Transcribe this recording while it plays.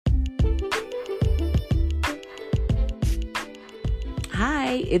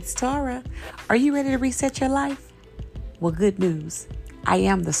Hi, it's Tara. Are you ready to reset your life? Well, good news. I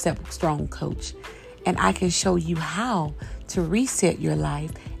am the Step Strong coach, and I can show you how to reset your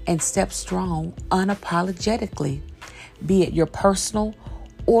life and step strong unapologetically, be it your personal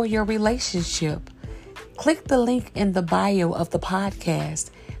or your relationship. Click the link in the bio of the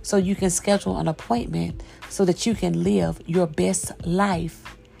podcast so you can schedule an appointment so that you can live your best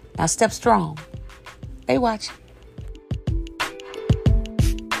life. Now, step strong. They watch.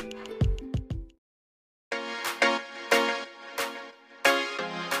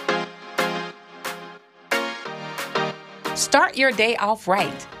 Start your day off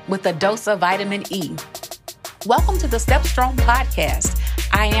right with a dose of vitamin E. Welcome to the Step Strong podcast.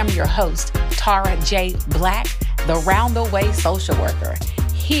 I am your host, Tara J. Black, the round-the-way social worker.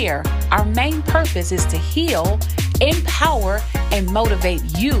 Here, our main purpose is to heal, empower, and motivate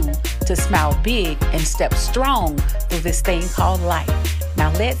you to smile big and step strong through this thing called life.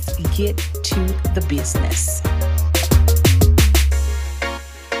 Now let's get to the business.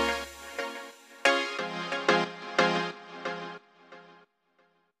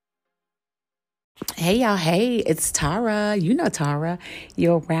 Hey y'all, hey, it's Tara. You know Tara,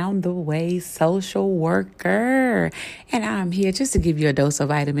 your round-the-way social worker. And I'm here just to give you a dose of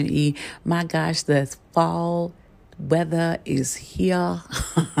vitamin E. My gosh, the fall weather is here.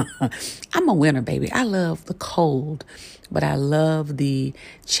 I'm a winter baby. I love the cold, but I love the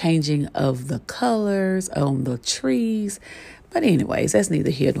changing of the colors on the trees. But anyways, that's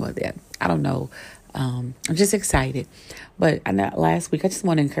neither here nor there. I don't know. I'm just excited. But last week, I just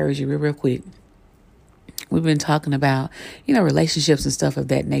want to encourage you real quick. We've been talking about, relationships and stuff of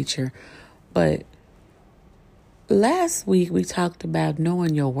that nature. But last week we talked about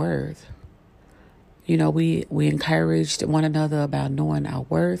knowing your worth. We encouraged one another about knowing our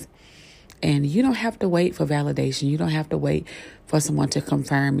worth. And you don't have to wait for validation. You don't have to wait for someone to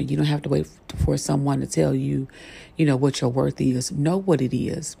confirm it. You don't have to wait for someone to tell you, what your worth is. Know what it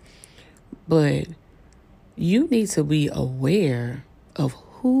is. But you need to be aware of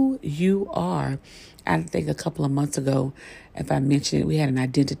who you are. I think a couple of months ago, if I mentioned it, we had an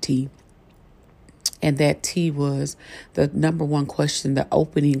identity. And that T was the number one question. The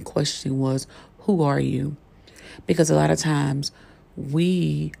opening question was, who are you? Because a lot of times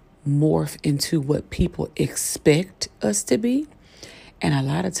we morph into what people expect us to be. And a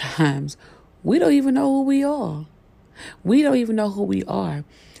lot of times we don't even know who we are. We don't even know who we are.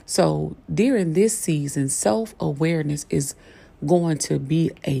 So during this season, self-awareness is going to be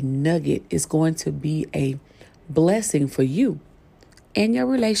a nugget. It's going to be a blessing for you and your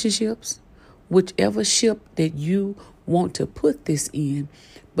relationships, whichever ship that you want to put this in.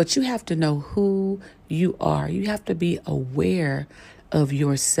 But you have to know who you are. You have to be aware of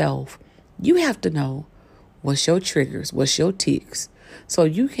yourself. You have to know what's your triggers, what's your tics. So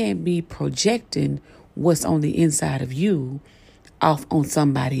you can't be projecting what's on the inside of you off on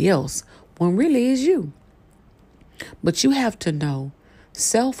somebody else when really is you. But you have to know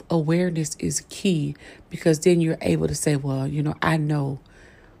self-awareness is key, because then you're able to say, well, I know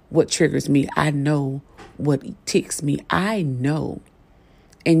what triggers me. I know what ticks me. I know.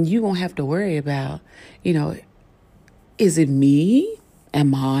 And you won't have to worry about, is it me?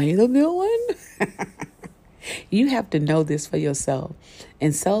 Am I the villain? You have to know this for yourself.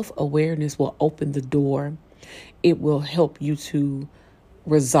 And self-awareness will open the door. It will help you to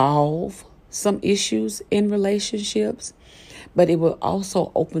resolve some issues in relationships, but it will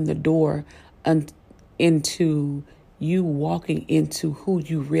also open the door into you walking into who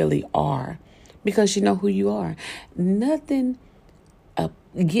you really are, because you know who you are. Nothing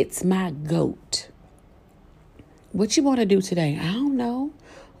gets my goat. What you want to do today? I don't know.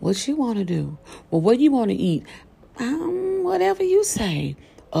 What you want to do? Well, what you want to eat? Whatever you say.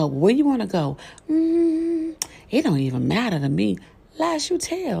 Where you want to go? It don't even matter to me. Lies you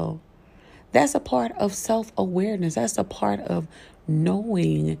tell. That's a part of self-awareness. That's a part of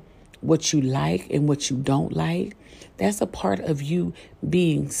knowing what you like and what you don't like. That's a part of you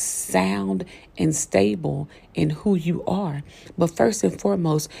being sound and stable in who you are. But first and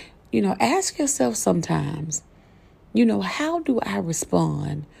foremost, ask yourself sometimes, how do I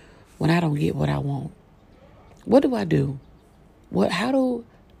respond when I don't get what I want? What do I do? How do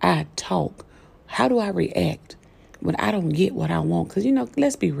I talk? How do I react when I don't get what I want? Because,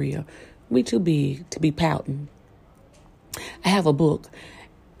 let's be real. We too big to be pouting. I have a book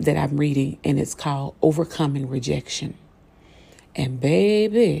that I'm reading, and it's called Overcoming Rejection. And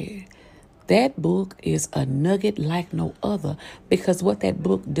baby, that book is a nugget like no other, because what that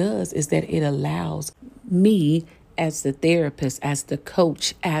book does is that it allows me as the therapist, as the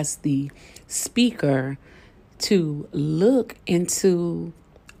coach, as the speaker to look into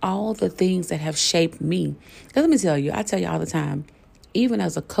all the things that have shaped me. Because let me tell you, I tell you all the time, even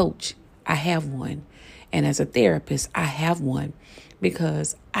as a coach, I have one. And as a therapist, I have one,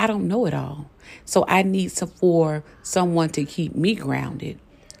 because I don't know it all. So I need for someone to keep me grounded.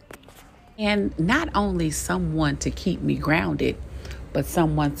 And not only someone to keep me grounded, but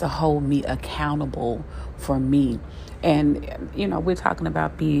someone to hold me accountable for me. And, we're talking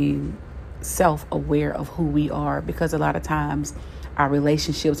about being self-aware of who we are, because a lot of times our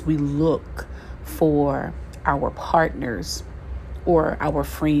relationships, we look for our partners or our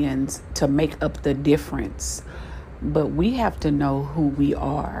friends to make up the difference. But we have to know who we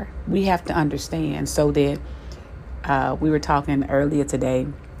are. We have to understand, so that we were talking earlier today,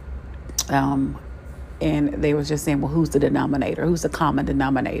 and they were just saying, well, who's the denominator? Who's the common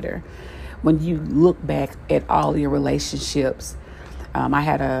denominator? When you look back at all your relationships, I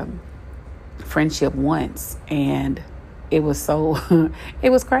had a friendship once, and it was it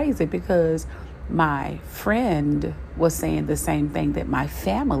was crazy, because my friend was saying the same thing that my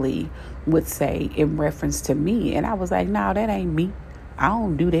family would say in reference to me. And I was like, no, that ain't me. I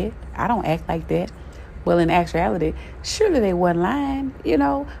don't do that. I don't act like that. Well, in actuality, surely they weren't lying,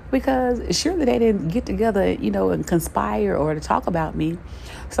 because surely they didn't get together, and conspire or to talk about me.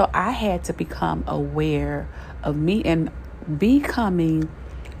 So I had to become aware of me, and becoming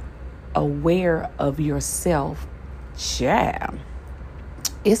aware of yourself. Yeah.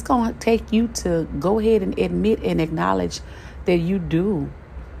 It's going to take you to go ahead and admit and acknowledge that you do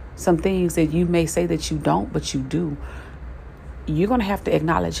some things that you may say that you don't, but you do. You're going to have to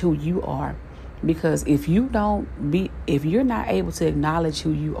acknowledge who you are. Because if you're not able to acknowledge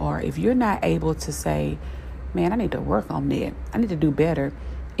who you are, if you're not able to say, man, I need to work on that, I need to do better,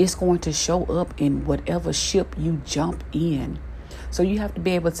 it's going to show up in whatever ship you jump in. So you have to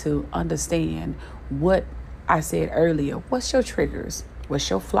be able to understand what I said earlier. What's your triggers? What's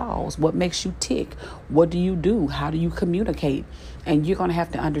your flaws? What makes you tick? What do you do? How do you communicate? And you're going to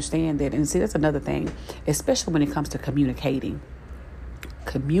have to understand that. And see, that's another thing, especially when it comes to communicating,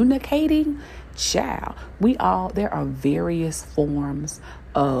 child, there are various forms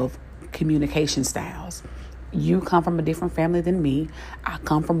of communication styles. You come from a different family than me. I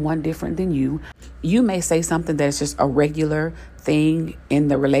come from one different than you. You may say something that's just a regular thing in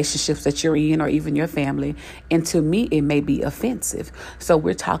the relationships that you're in, or even your family. And to me, it may be offensive. So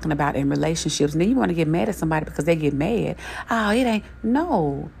we're talking about in relationships. And then you want to get mad at somebody because they get mad. Oh, it ain't.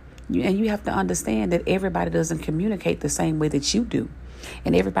 No. And you have to understand that everybody doesn't communicate the same way that you do.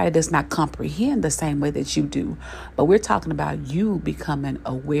 And everybody does not comprehend the same way that you do. But we're talking about you becoming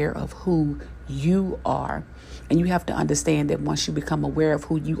aware of who you are. And you have to understand that once you become aware of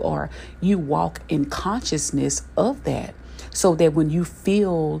who you are, you walk in consciousness of that. So that when you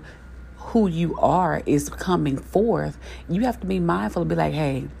feel who you are is coming forth, you have to be mindful and be like,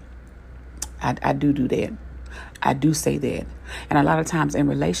 hey, I do that. I do say that. And a lot of times in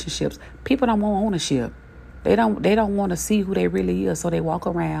relationships, people don't want ownership. They don't want to see who they really is. So they walk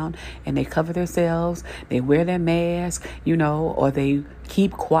around and they cover themselves. They wear their mask, or they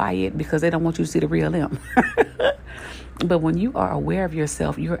keep quiet because they don't want you to see the real them. But when you are aware of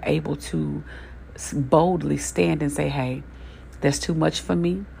yourself, you're able to boldly stand and say, hey, that's too much for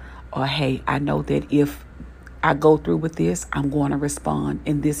me. Or, hey, I know that if I go through with this, I'm going to respond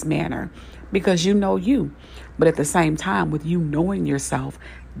in this manner, because you know you. But at the same time, with you knowing yourself,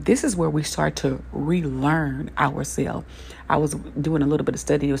 this is where we start to relearn ourselves. I was doing a little bit of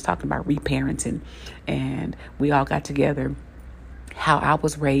study. It was talking about reparenting, and we all got together. How I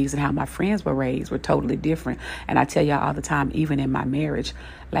was raised and how my friends were raised were totally different. And I tell y'all all the time, even in my marriage,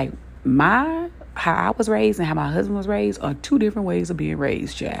 like how I was raised and how my husband was raised are two different ways of being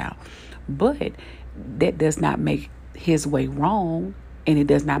raised, child. But that does not make his way wrong, and it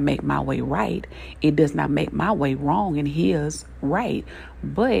does not make my way right. It does not make my way wrong and his right.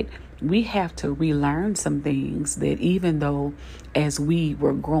 But we have to relearn some things that even though as we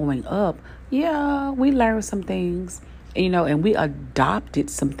were growing up, we learned some things, and we adopted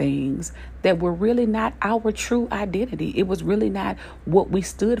some things that were really not our true identity. It was really not what we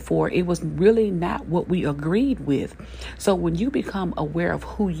stood for. It was really not what we agreed with. So when you become aware of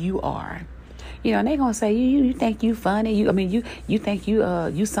who you are, and they're going to say, you think you funny. You think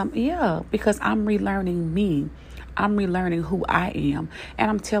you something. Yeah, because I'm relearning me. I'm relearning who I am. And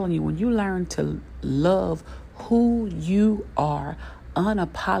I'm telling you, when you learn to love who you are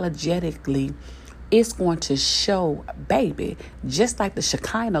unapologetically, it's going to show, baby, just like the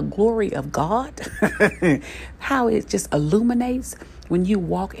Shekinah glory of God, how it just illuminates when you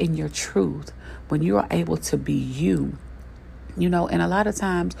walk in your truth, when you are able to be you, and a lot of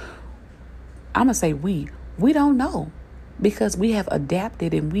times, I'm going to say we We don't know because we have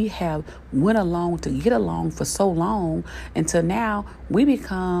adapted and we have went along to get along for so long until now we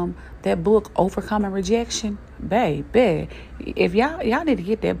become that book, Overcoming Rejection. Baby, if y'all need to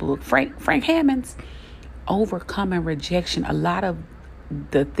get that book, Frank Hammond's Overcoming Rejection. A lot of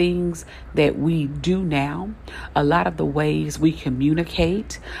the things that we do now, a lot of the ways we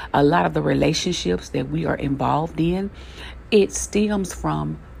communicate, a lot of the relationships that we are involved in, it stems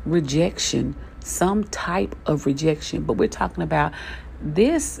from rejection, some type of rejection. But we're talking about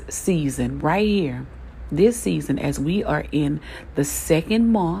this season right here, this season, as we are in the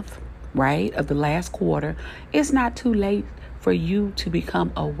second month, right, of the last quarter. It's not too late for you to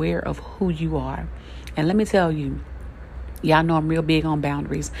become aware of who you are. And let me tell you, y'all know I'm real big on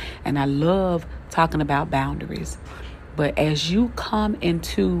boundaries, and I love talking about boundaries. But as you come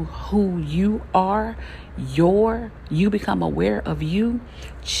into who you are, you become aware of you,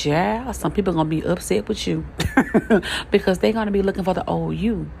 child, some people are going to be upset with you because they're going to be looking for the old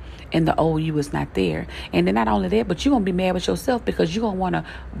you, and the old you is not there. And then not only that, but you're going to be mad with yourself because you're going to want to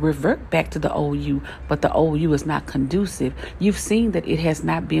revert back to the old you, but the old you is not conducive. You've seen that it has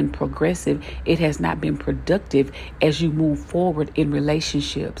not been progressive. It has not been productive as you move forward in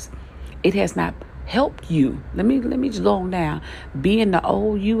relationships. It has not helped you. Let me just go on down. Being the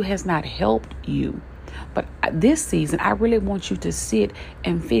old you has not helped you. But this season, I really want you to sit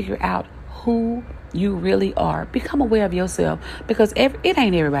and figure out who you really are. Become aware of yourself, because it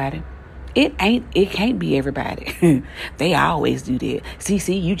ain't everybody. It can't be everybody. They always do that.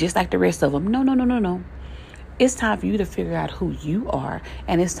 See, you just like the rest of them. No. It's time for you to figure out who you are,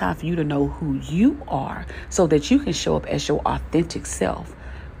 and it's time for you to know who you are so that you can show up as your authentic self.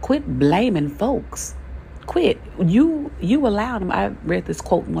 Quit blaming folks. Quit. You allow them. I read this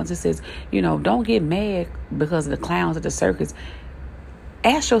quote once. It says, don't get mad because of the clowns at the circus.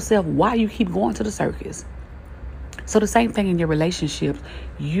 Ask yourself why you keep going to the circus. So the same thing in your relationships.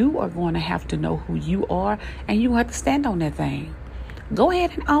 You are going to have to know who you are, and you have to stand on that thing. Go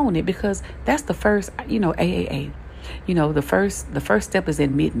ahead and own it, because that's the first, AAA. The first step is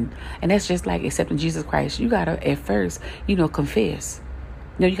admitting. And that's just like accepting Jesus Christ. You got to at first, confess.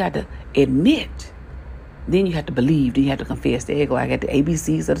 You got to admit. Then you have to believe. Then you have to confess. There you go. I got the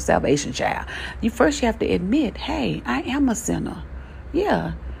ABCs of the salvation, child. You have to admit, hey, I am a sinner.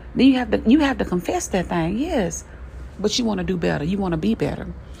 Yeah. Then you have to confess that thing. Yes. But you want to do better. You want to be better.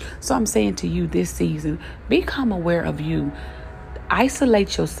 So I'm saying to you this season, become aware of you.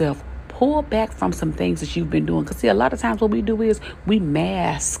 Isolate yourself. Pull back from some things that you've been doing. Because see, a lot of times what we do is we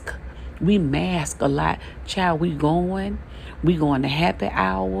mask. We mask a lot. Child, we going to happy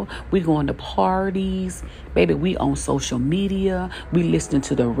hour. We going to parties. Baby, we on social media. We listening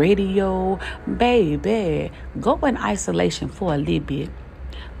to the radio. Baby, go in isolation for a little bit.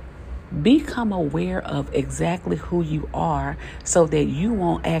 Become aware of exactly who you are so that you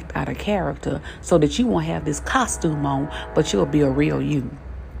won't act out of character, so that you won't have this costume on, but you'll be a real you.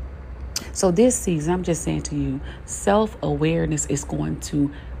 So this season, I'm just saying to you, self-awareness is going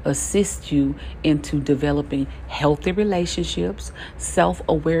to assist you into developing healthy relationships.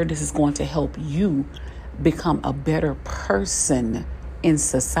 Self-awareness is going to help you become a better person in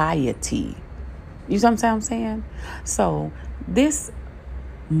society. You know what I'm saying? So this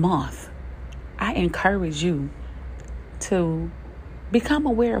month, I encourage you to become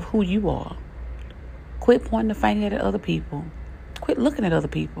aware of who you are. Quit pointing the finger at other people. Quit looking at other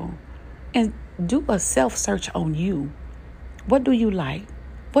people. And do a self-search on you. What do you like?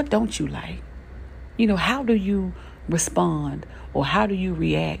 What don't you like? How do you respond, or how do you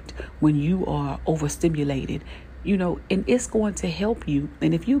react when you are overstimulated? And it's going to help you.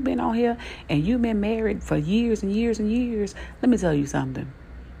 And if you've been on here and you've been married for years and years and years, let me tell you something.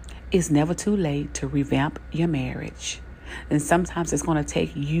 It's never too late to revamp your marriage. And sometimes it's going to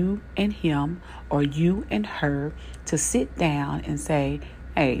take you and him, or you and her, to sit down and say,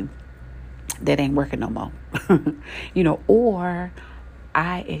 hey, that ain't working no more. Or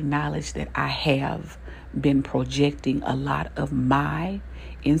I acknowledge that I have been projecting a lot of my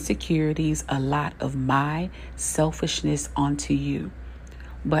insecurities, a lot of my selfishness onto you.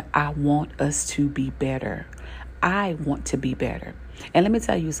 But I want us to be better. I want to be better. And let me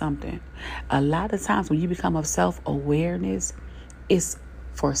tell you something. A lot of times when you become of self-awareness, it's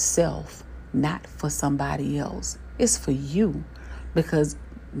for self, not for somebody else. It's for you. Because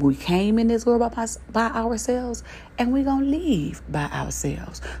we came in this world by ourselves, and we're going to leave by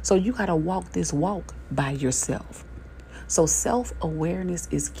ourselves. So you got to walk this walk by yourself. So self-awareness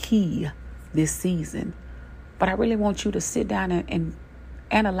is key this season. But I really want you to sit down and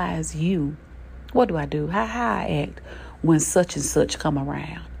analyze you. What do I do? How I act when such and such come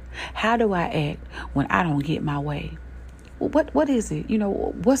around? How do I act when I don't get my way? What is it?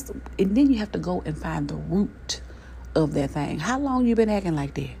 And then you have to go and find the root of that thing. How long you been acting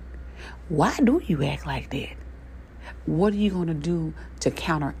like that? Why do you act like that? What are you going to do to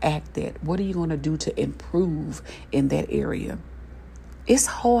counteract that? What are you going to do to improve in that area? It's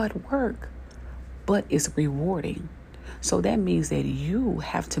hard work, but it's rewarding. So that means that you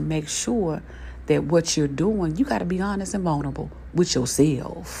have to make sure that what you're doing, you got to be honest and vulnerable with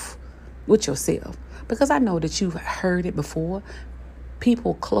yourself. Because I know that you've heard it before.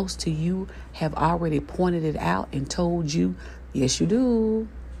 People close to you have already pointed it out and told you, yes, you do.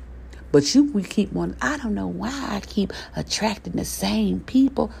 But we keep on, I don't know why I keep attracting the same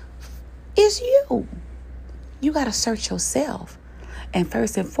people. It's you. You got to search yourself. And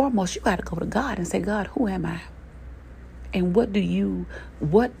first and foremost, you got to go to God and say, God, who am I? And what do you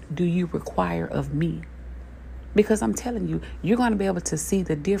require of me? Because I'm telling you, you're going to be able to see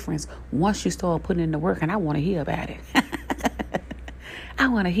the difference once you start putting in the work. And I want to hear about it. I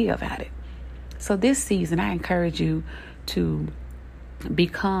want to hear about it. So this season, I encourage you to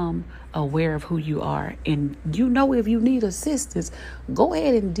become aware of who you are. And if you need assistance, go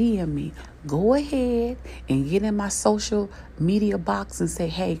ahead and DM me. Go ahead and get in my social media box and say,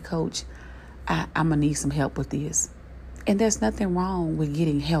 hey, coach, I'm going to need some help with this. And there's nothing wrong with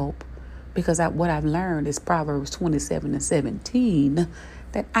getting help, because what I've learned is Proverbs 27:17,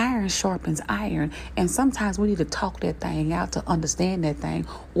 that iron sharpens iron. And sometimes we need to talk that thing out to understand that thing,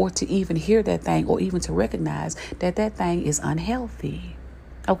 or to even hear that thing, or even to recognize that thing is unhealthy.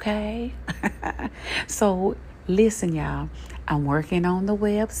 Okay? So listen, y'all, I'm working on the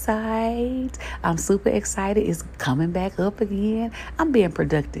website. I'm super excited. It's coming back up again. I'm being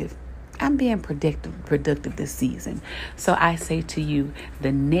productive this season. So I say to you,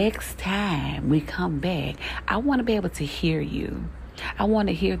 the next time we come back, I want to be able to hear you. I want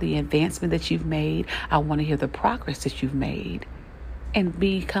to hear the advancement that you've made. I want to hear the progress that you've made, and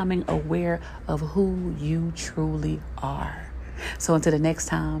becoming aware of who you truly are. So until the next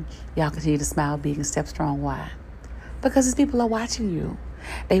time, y'all continue to smile big and step strong. Why? Because these people are watching you.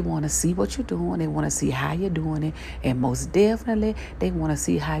 They want to see what you're doing. They want to see how you're doing it. And most definitely, they want to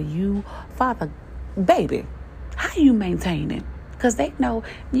see how you, Father, baby, how you maintain it. Because they know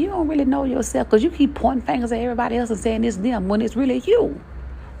you don't really know yourself, because you keep pointing fingers at everybody else and saying it's them when it's really you.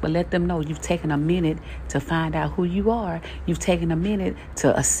 But let them know you've taken a minute to find out who you are. You've taken a minute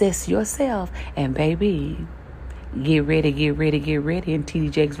to assess yourself. And baby, get ready in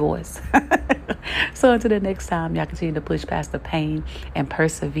TD Jake's voice. So until the next time, y'all continue to push past the pain and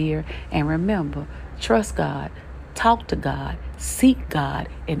persevere. And remember, trust God, talk to God, seek God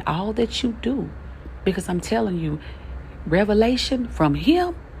in all that you do. Because I'm telling you, revelation from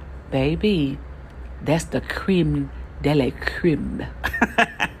Him, baby, that's the creme de la creme.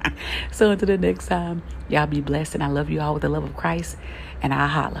 So until the next time, y'all be blessed. And I love you all with the love of Christ. And I'll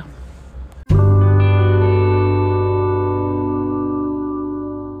holla.